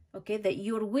 okay? That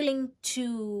you're willing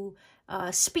to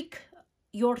speak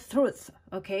your truth,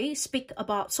 okay? Speak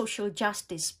about social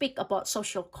justice, speak about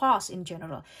social cause in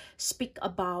general, speak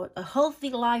about a healthy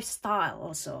lifestyle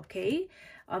also, okay?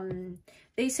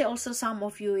 They say also some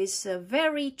of you is a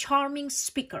very charming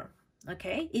speaker,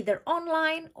 okay? Either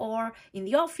online or in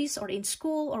the office or in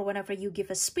school, or whenever you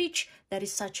give a speech, that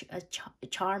is such a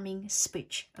charming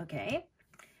speech, okay?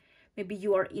 Maybe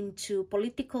you are into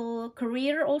political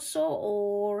career also,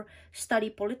 or study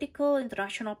political,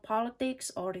 international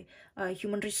politics, or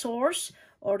human resource,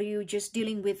 or you just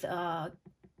dealing with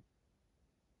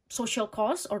social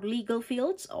cause or legal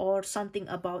fields, or something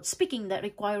about speaking that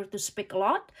require to speak a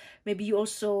lot. Maybe you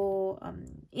also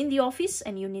in the office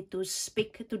and you need to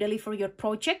speak to deliver your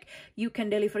project. You can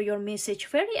deliver your message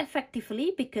very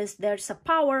effectively because there's a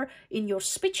power in your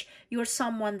speech. You're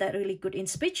someone that really good in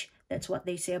speech. That's what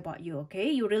they say about you, okay?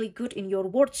 You're really good in your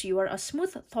words. You are a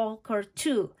smooth talker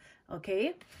too,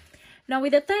 okay? Now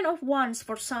with the 10 of Wands,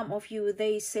 for some of you,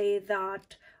 they say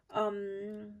that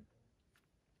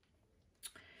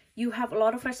you have a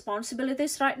lot of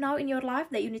responsibilities right now in your life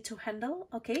that you need to handle,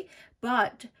 okay?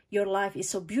 But your life is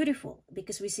so beautiful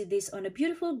because we see this on a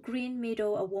beautiful green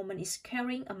meadow. A woman is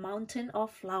carrying a mountain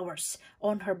of flowers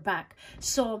on her back.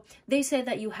 So they say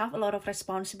that you have a lot of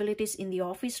responsibilities in the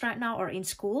office right now or in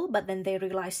school, but then they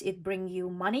realize it bring you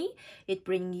money, it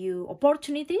bring you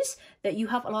opportunities, that you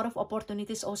have a lot of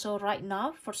opportunities also right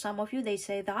now. For some of you, they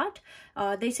say that.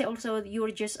 They say also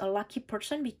you're just a lucky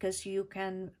person because you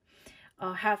can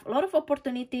have a lot of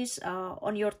opportunities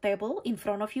on your table in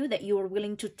front of you that you are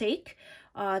willing to take.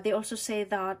 They also say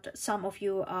that some of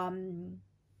you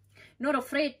not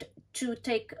afraid to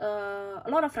take a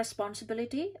lot of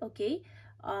responsibility, okay?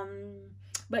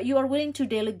 But you are willing to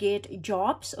delegate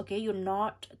jobs, okay? You're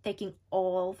not taking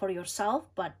all for yourself,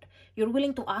 but you're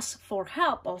willing to ask for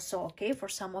help also, okay? For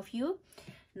some of you.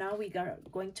 Now we are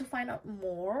going to find out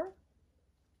more.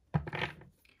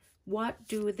 What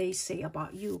do they say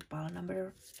about you, pile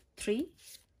number 3?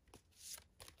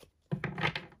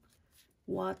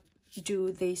 What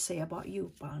do they say about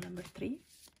you, pile number 3?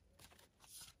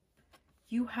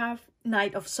 You have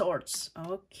Knight of Swords.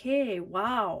 Okay,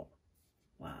 wow.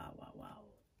 Wow, wow, wow.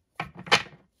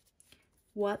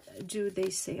 What do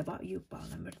they say about you, pile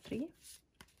number 3?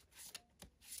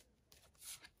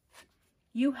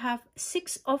 You have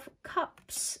Six of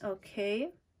Cups.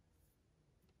 Okay.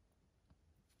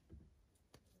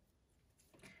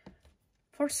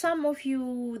 For some of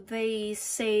you, they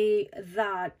say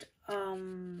that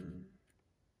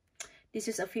this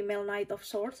is a female Knight of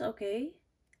Swords, okay?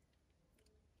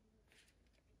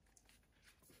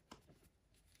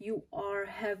 You are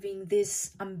having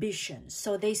this ambition.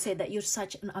 So they say that you're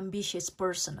such an ambitious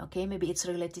person, okay? Maybe it's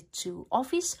related to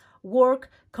office,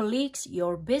 work, colleagues,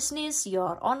 your business,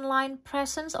 your online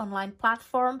presence, online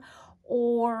platform,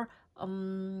 or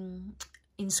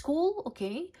in school,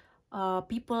 okay?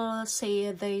 People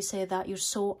say, they say that you're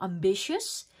so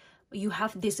ambitious. You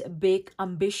have this big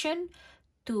ambition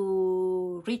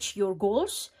to reach your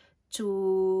goals,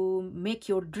 to make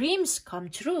your dreams come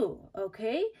true,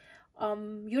 okay?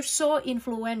 You're so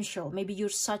influential. Maybe you're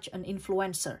such an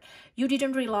influencer. You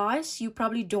didn't realize, you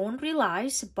probably don't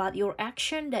realize, but your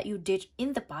action that you did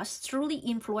in the past truly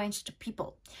influenced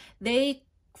people. They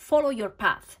follow your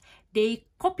path. They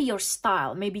copy your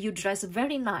style. Maybe you dress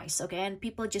very nice, okay? And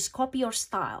people just copy your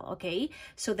style, okay?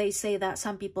 So they say that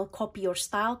some people copy your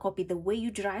style, copy the way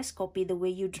you dress, copy the way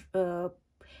you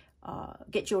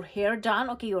get your hair done,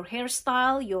 okay? Your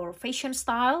hairstyle, your fashion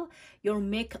style, your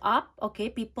makeup, okay?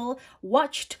 People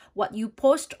watched what you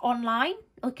post online,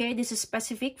 okay? This is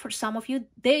specific for some of you.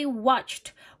 They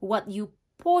watched what you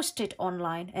posted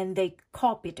online and they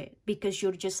copied it because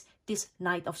you're just this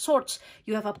Knight of Swords.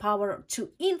 You have a power to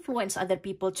influence other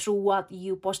people through what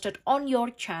you posted on your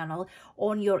channel,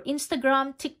 on your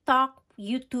Instagram, TikTok,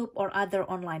 YouTube, or other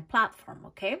online platform,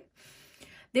 okay?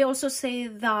 They also say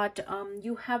that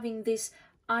you having this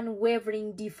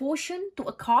unwavering devotion to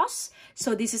a cause.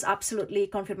 So this is absolutely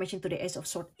confirmation to the Ace of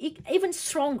Swords. Even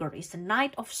stronger is the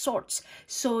Knight of Swords.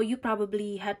 So you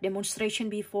probably had demonstration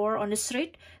before on the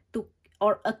street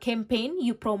or a campaign.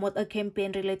 You promote a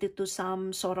campaign related to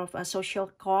some sort of a social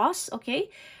cause, okay?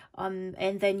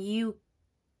 And then you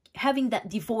having that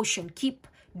devotion, keep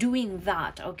doing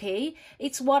that, okay?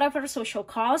 It's whatever social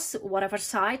cause, whatever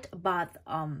side, but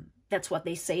that's what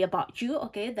they say about you,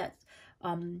 okay? That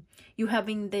you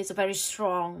having this very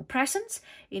strong presence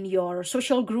in your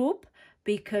social group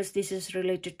because this is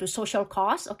related to social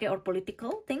cause, okay, or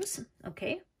political things,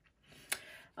 okay?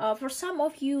 For some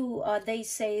of you, they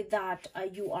say that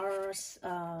you are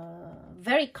a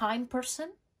very kind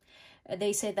person.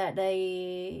 They say that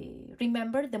they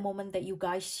remember the moment that you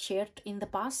guys shared in the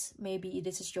past. Maybe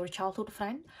this is your childhood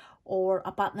friend or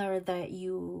a partner that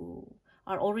you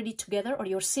are already together, or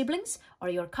your siblings or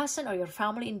your cousin or your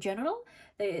family in general.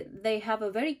 They have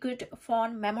a very good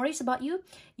fond memories about you.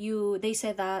 They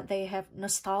say that they have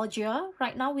nostalgia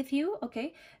right now with you,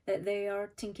 okay? That they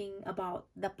are thinking about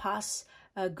the past,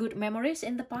 good memories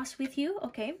in the past with you,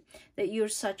 okay? That you're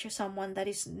such someone that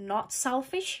is not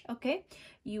selfish, okay?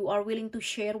 You are willing to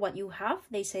share what you have.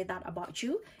 They say that about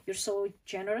you. You're so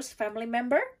generous family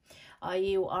member.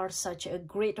 You are such a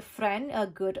great friend, a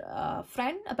good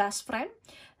friend, a best friend.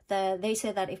 They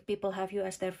say that if people have you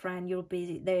as their friend,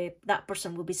 that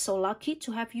person will be so lucky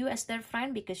to have you as their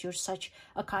friend because you're such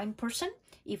a kind person,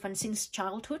 even since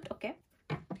childhood, okay?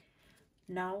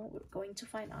 Now we're going to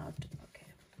find out, okay?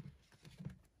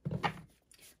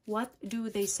 What do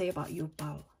they say about you,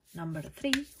 pal number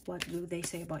 3? What do they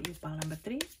say about you, pal number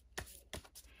 3?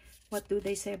 What do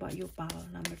they say about you, pal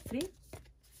number 3?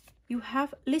 You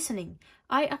have listening.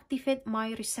 I activate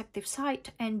my receptive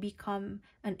side and become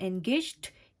an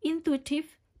engaged,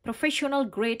 intuitive, professional,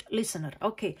 great listener.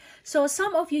 Okay, so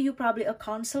some of you, you probably a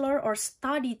counselor or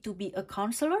study to be a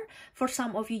counselor. For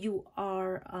some of you, you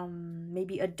are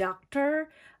maybe a doctor.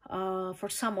 For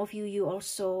some of you, you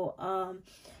also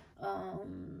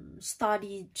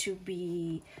study to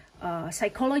be a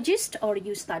psychologist, or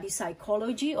you study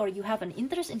psychology, or you have an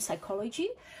interest in psychology.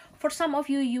 For some of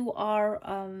you, you are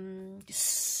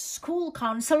school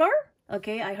counselor.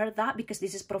 Okay, I heard that because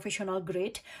this is professional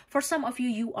grade. For some of you,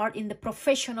 you are in the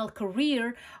professional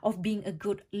career of being a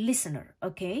good listener.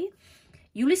 Okay,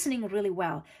 you listening really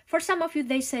well. For some of you,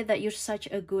 they say that you're such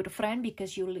a good friend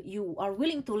because you are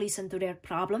willing to listen to their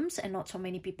problems, and not so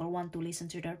many people want to listen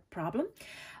to their problem.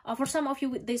 For some of you,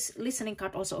 with this listening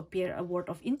card also appear a word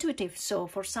of intuitive. So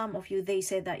for some of you, they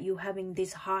say that you having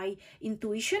this high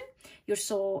intuition.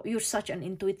 You're such an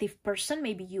intuitive person.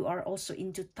 Maybe you are also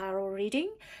into tarot reading.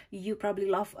 You probably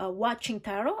love watching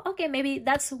tarot. Okay, maybe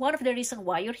that's one of the reasons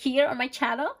why you're here on my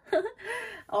channel.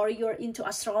 Or you're into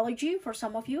astrology for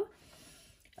some of you.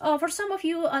 For some of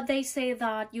you, they say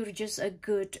that you're just a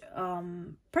good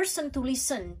person to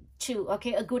listen to,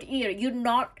 okay, a good ear. You're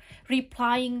not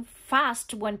replying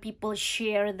fast when people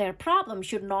share their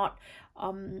problems. You're not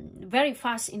very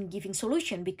fast in giving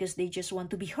solution because they just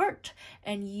want to be heard.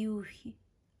 And you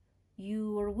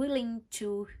are willing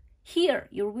to hear.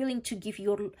 You're willing to give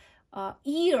your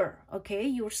ear, okay?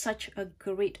 You're such a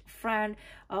great friend.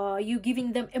 You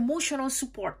giving them emotional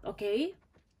support, okay?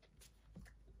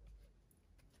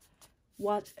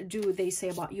 What do they say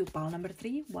about you, pile number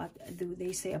 3? What do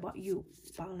they say about you,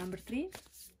 pile number 3?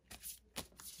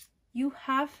 You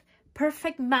have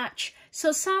perfect match.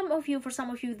 So for some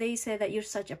of you, they say that you're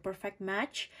such a perfect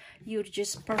match. You're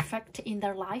just perfect in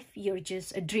their life. You're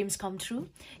just dreams come true.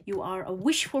 You are a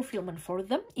wish fulfillment for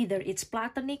them. Either it's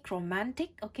platonic, romantic,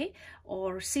 okay,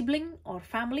 or sibling or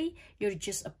family. You're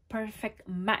just a perfect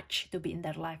match to be in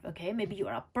their life, okay? Maybe you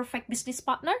are a perfect business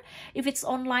partner. If it's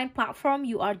online platform,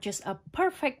 you are just a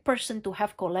perfect person to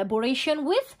have collaboration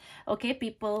with, okay?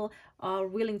 People are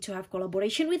willing to have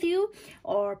collaboration with you,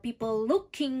 or people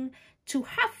looking to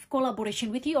have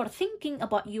collaboration with you, or thinking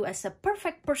about you as a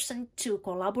perfect person to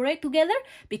collaborate together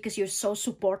because you're so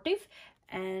supportive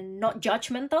and not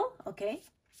judgmental, okay?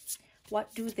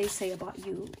 What do they say about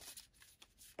you,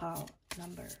 pile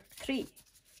number 3?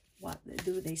 What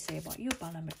do they say about you,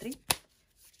 pile number 3?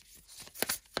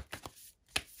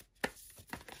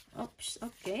 Oops,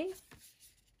 okay.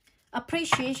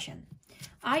 Appreciation.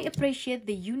 I appreciate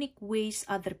the unique ways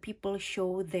other people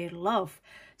show their love.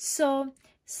 So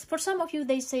for some of you,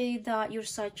 they say that you're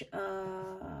such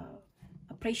an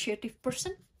appreciative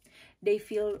person. They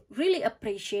feel really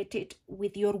appreciated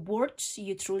with your words.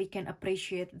 You truly can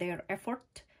appreciate their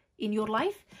effort in your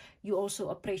life. You also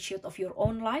appreciate of your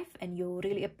own life, and you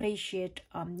really appreciate,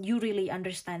 you really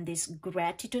understand these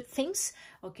gratitude things.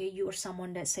 Okay, you are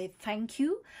someone that say thank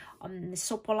you,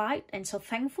 so polite and so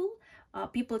thankful.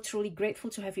 People truly grateful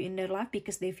to have you in their life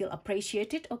because they feel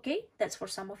appreciated. Okay, that's for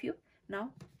some of you.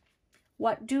 Now,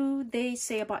 what do they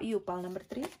say about you, pile number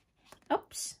 3?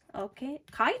 Oops, okay.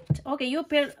 Kite, okay, you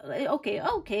appear, okay,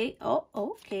 oh,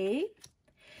 okay.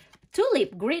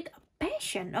 Tulip, great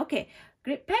passion, okay.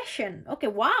 Great passion, okay,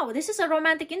 wow, this is a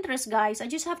romantic interest, guys. I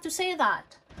just have to say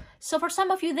that. So for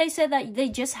some of you, they say that they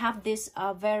just have this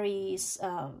very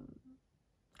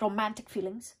romantic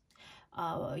feelings.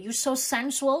 You're so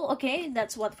sensual, okay?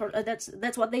 That's what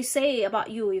that's what they say about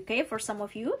you, okay? For some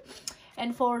of you.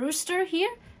 And for Rooster here,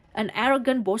 an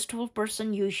arrogant, boastful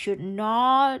person you should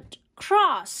not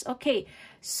cross, okay?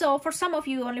 So for some of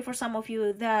you, only for some of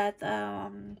you, that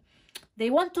they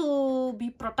want to be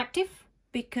protective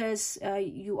because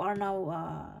you are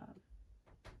now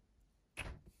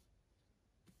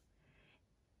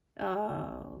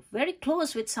very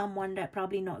close with someone that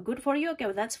probably not good for you, okay?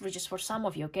 Well, that's just for some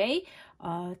of you, okay?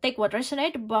 Take what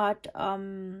resonate, but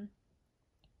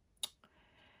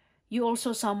you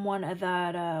also someone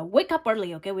that wake up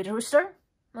early, okay? With Rooster,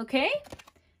 okay?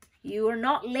 You are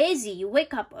not lazy, you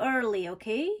wake up early,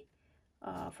 okay?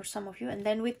 For some of you. And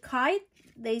then with Kite,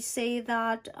 they say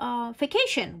that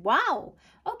vacation, wow,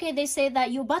 okay, they say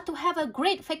that you're about to have a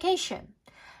great vacation,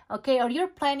 okay, or you're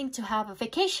planning to have a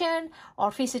vacation or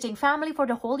visiting family for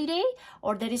the holiday,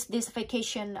 or there is this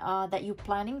vacation that you're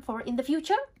planning for in the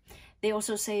future. They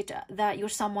also said that you're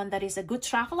someone that is a good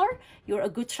traveler. You're a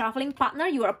good traveling partner.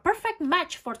 You're a perfect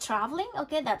match for traveling.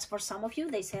 Okay, that's for some of you.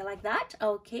 They say like that.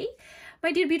 Okay.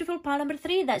 My dear beautiful pile number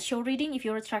 3, that's your reading. If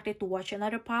you're attracted to watch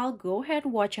another pile, go ahead,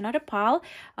 watch another pile.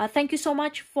 Thank you so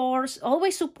much for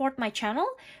always support my channel.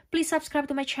 Please subscribe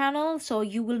to my channel so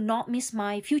you will not miss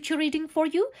my future reading for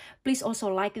you. Please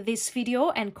also like this video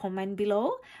and comment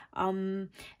below. And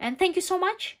thank you so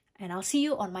much. And I'll see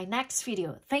you on my next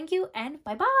video. Thank you and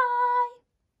bye-bye.